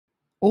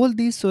All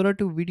these Sora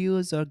 2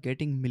 videos are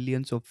getting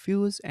millions of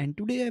views, and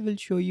today I will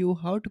show you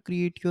how to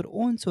create your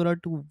own Sora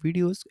 2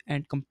 videos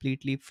and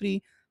completely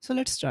free. So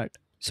let's start.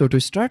 So to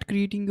start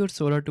creating your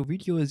Sora 2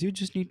 videos, you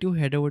just need to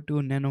head over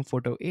to Nano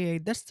Photo AI.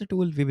 That's the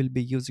tool we will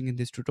be using in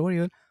this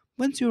tutorial.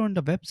 Once you're on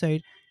the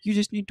website, you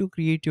just need to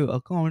create your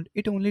account.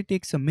 It only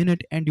takes a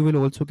minute and you will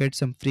also get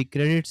some free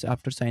credits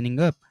after signing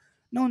up.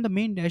 Now on the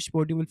main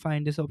dashboard, you will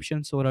find this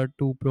option Sora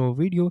 2 Pro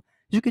Video.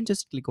 You can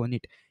just click on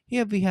it.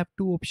 Here we have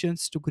two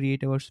options to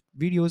create our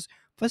videos.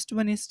 First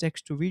one is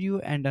text to video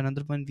and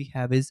another one we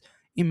have is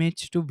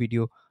image to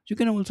video. You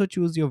can also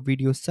choose your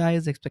video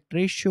size, aspect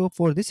ratio.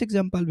 For this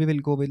example, we will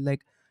go with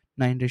like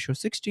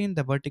 9:16,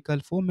 the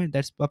vertical format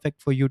that's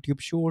perfect for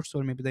YouTube shorts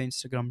or maybe the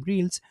Instagram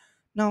reels.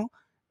 Now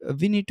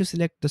we need to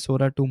select the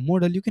Sora 2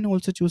 model. You can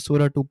also choose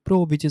Sora 2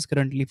 Pro, which is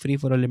currently free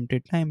for a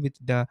limited time with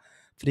the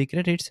free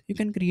credits. You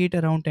can create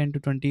around 10 to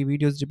 20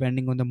 videos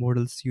depending on the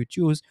models you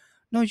choose.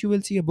 Now you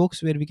will see a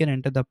box where we can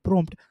enter the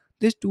prompt.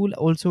 This tool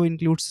also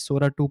includes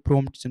Sora 2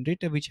 prompt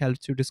generator, which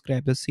helps you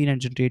describe the scene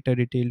and generate a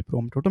detailed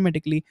prompt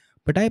automatically.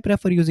 But I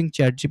prefer using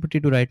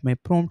ChatGPT to write my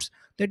prompts.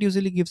 That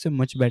usually gives a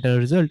much better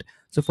result.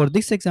 So for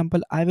this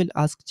example, I will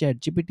ask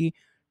ChatGPT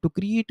to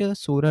create a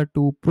Sora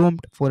 2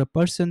 prompt for a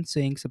person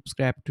saying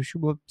subscribe to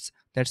ShubOps.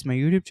 That's my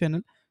YouTube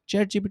channel.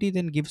 ChatGPT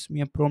then gives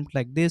me a prompt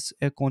like this: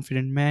 a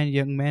confident man,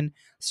 young man,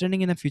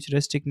 standing in a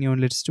futuristic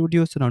neon lit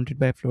studio surrounded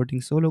by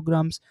floating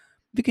holograms.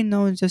 We can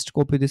now just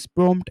copy this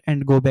prompt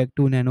and go back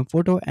to Nano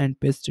Photo and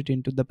paste it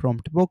into the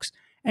prompt box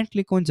and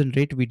click on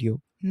generate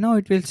video. Now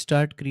it will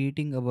start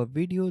creating our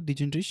video. The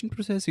generation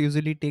process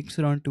usually takes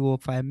around 2 or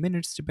 5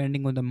 minutes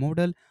depending on the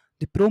model.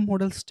 The Pro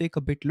models take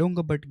a bit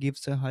longer but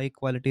gives a high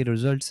quality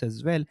results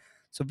as well.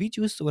 So we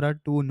choose Sora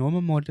 2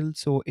 normal model,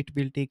 so it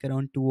will take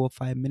around 2 or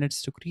 5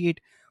 minutes to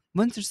create.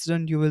 Once it's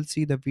done, you will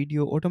see the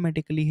video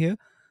automatically here.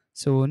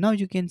 So now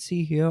you can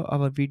see here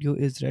our video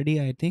is ready,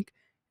 I think.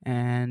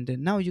 And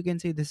now you can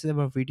see this is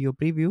our video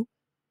preview.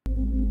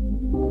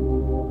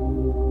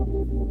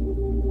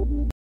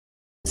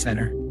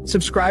 Center.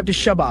 Subscribe to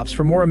ShubOps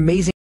for more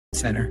amazing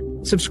Center.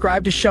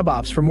 Subscribe to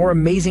ShubOps for more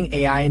amazing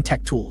AI and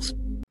tech tools.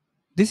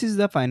 This is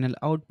the final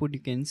output. You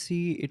can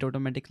see it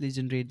automatically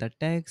generate the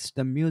text,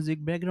 the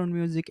music, background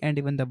music, and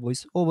even the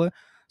voiceover.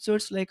 So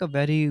it's like a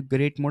very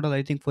great model,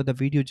 I think, for the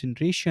video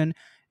generation.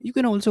 You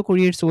can also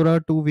create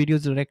Sora 2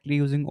 videos directly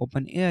using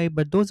OpenAI,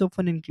 but those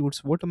often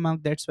includes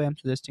Watermark. That's why I'm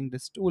suggesting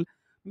this tool.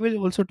 We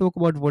will also talk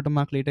about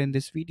Watermark later in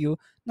this video.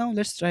 Now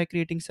let's try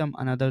creating some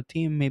another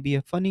theme, maybe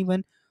a funny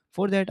one.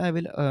 For that, I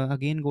will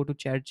again go to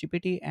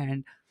ChatGPT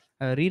and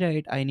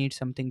rewrite. I need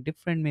something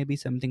different, maybe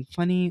something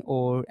funny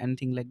or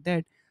anything like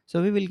that.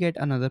 So we will get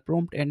another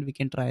prompt and we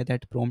can try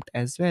that prompt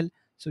as well.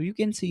 So you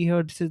can see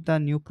here, this is the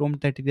new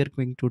prompt that we are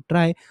going to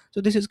try. So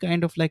this is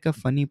kind of like a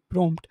funny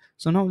prompt.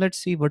 So now let's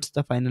see what's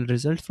the final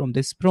result from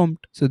this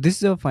prompt. So this is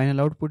the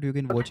final output. You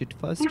can watch it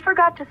first. You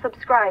forgot to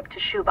subscribe to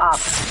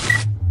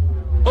ShubOps.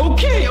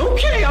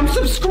 Okay, I'm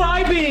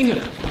subscribing!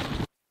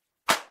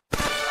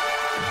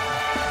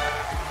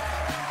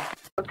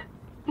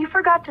 You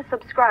forgot to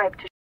subscribe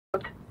to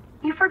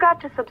You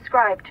forgot to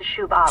subscribe to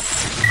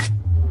ShubOps.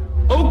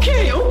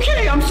 Okay,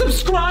 I'm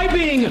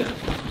subscribing!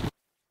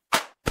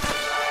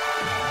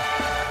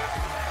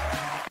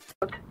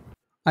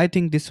 I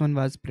think this one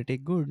was pretty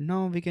good.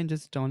 Now we can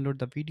just download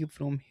the video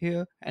from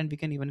here and we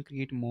can even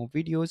create more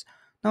videos.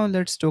 Now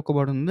let's talk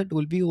about another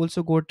tool. We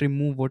also got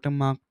remove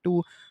watermark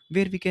too,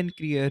 where we can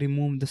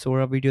remove the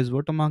Sora videos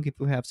watermark. If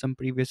you have some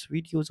previous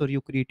videos or you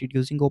created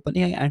using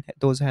OpenAI and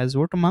those has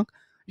watermark,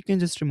 you can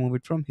just remove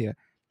it from here.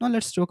 Now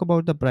let's talk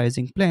about the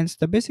pricing plans.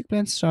 The basic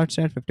plan starts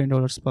at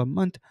 $15 per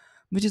month,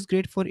 which is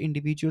great for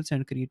individuals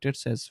and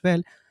creators as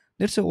well.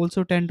 There's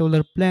also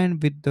 $10 plan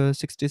with the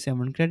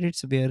 67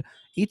 credits where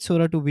each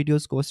Sora 2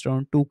 videos cost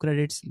around 2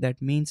 credits.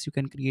 That means you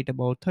can create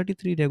about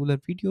 33 regular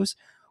videos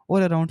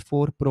or around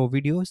 4 pro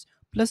videos.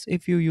 Plus,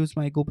 if you use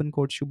my coupon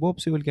code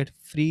ShubOps, you will get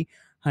free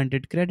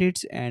 100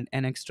 credits and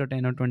an extra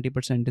 10 or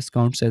 20%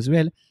 discounts as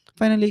well.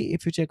 Finally,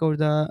 if you check out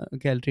the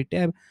gallery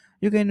tab,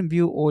 you can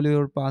view all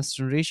your past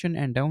generation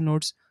and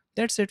downloads.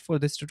 That's it for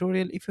this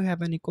tutorial. If you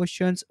have any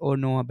questions or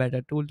know a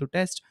better tool to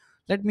test,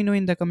 let me know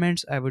in the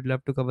comments. I would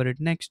love to cover it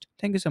next.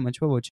 Thank you so much for watching.